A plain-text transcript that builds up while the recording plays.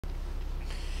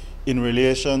In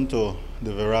relation to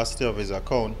the veracity of his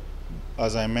account,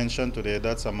 as I mentioned today,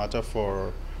 that's a matter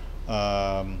for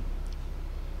um,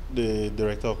 the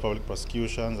Director of Public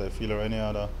Prosecutions, I feel, or any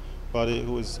other body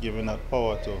who is given that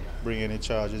power to bring any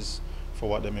charges for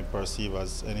what they may perceive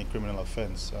as any criminal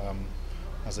offense.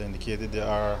 As I indicated, there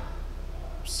are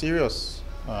serious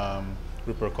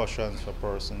repercussions for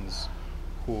persons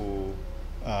who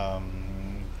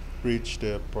breach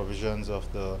the provisions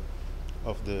of the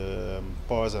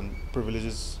powers and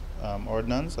privileges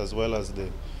ordinance, as well as the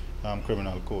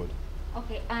criminal code.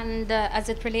 Okay, and as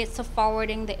it relates to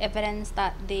forwarding the evidence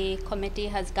that the committee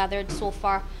has gathered so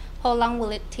far, how long will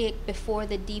it take before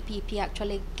the DPP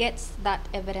actually gets that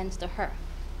evidence to her?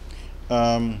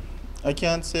 I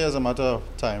can't say as a matter of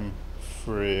time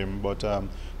frame, but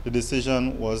the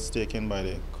decision was taken by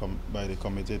the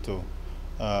committee to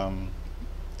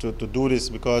do this,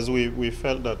 because we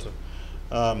felt that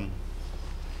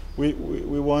we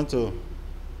want to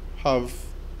have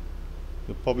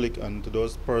the public and to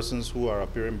those persons who are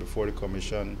appearing before the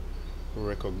commission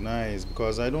recognize,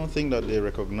 because I don't think that they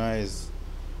recognize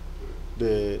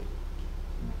the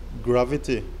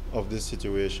gravity of this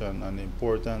situation and the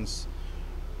importance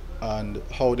and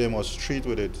how they must treat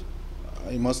with it.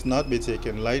 It must not be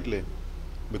taken lightly,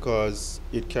 because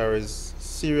it carries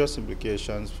serious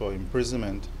implications for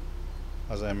imprisonment.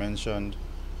 As I mentioned,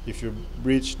 if you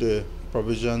breach the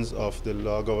provisions of the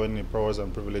law governing powers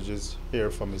and privileges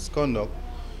here for misconduct,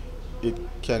 it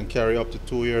can carry up to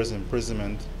 2 years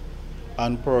imprisonment,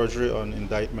 and perjury on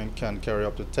indictment can carry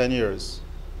up to 10 years.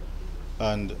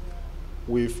 And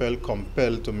we felt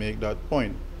compelled to make that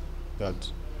point, that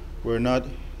we're not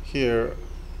here,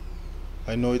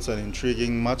 I know it's an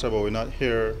intriguing matter, but we're not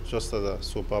here just as a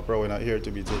soap opera. We're not here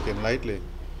to be taken lightly.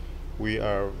 We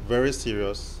are very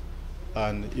serious,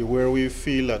 and where we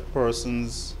feel that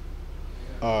persons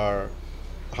have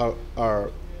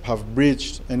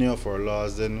breached any of our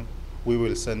laws, then we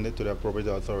will send it to the appropriate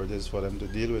authorities for them to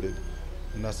deal with it.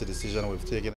 And that's the decision we've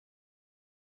taken.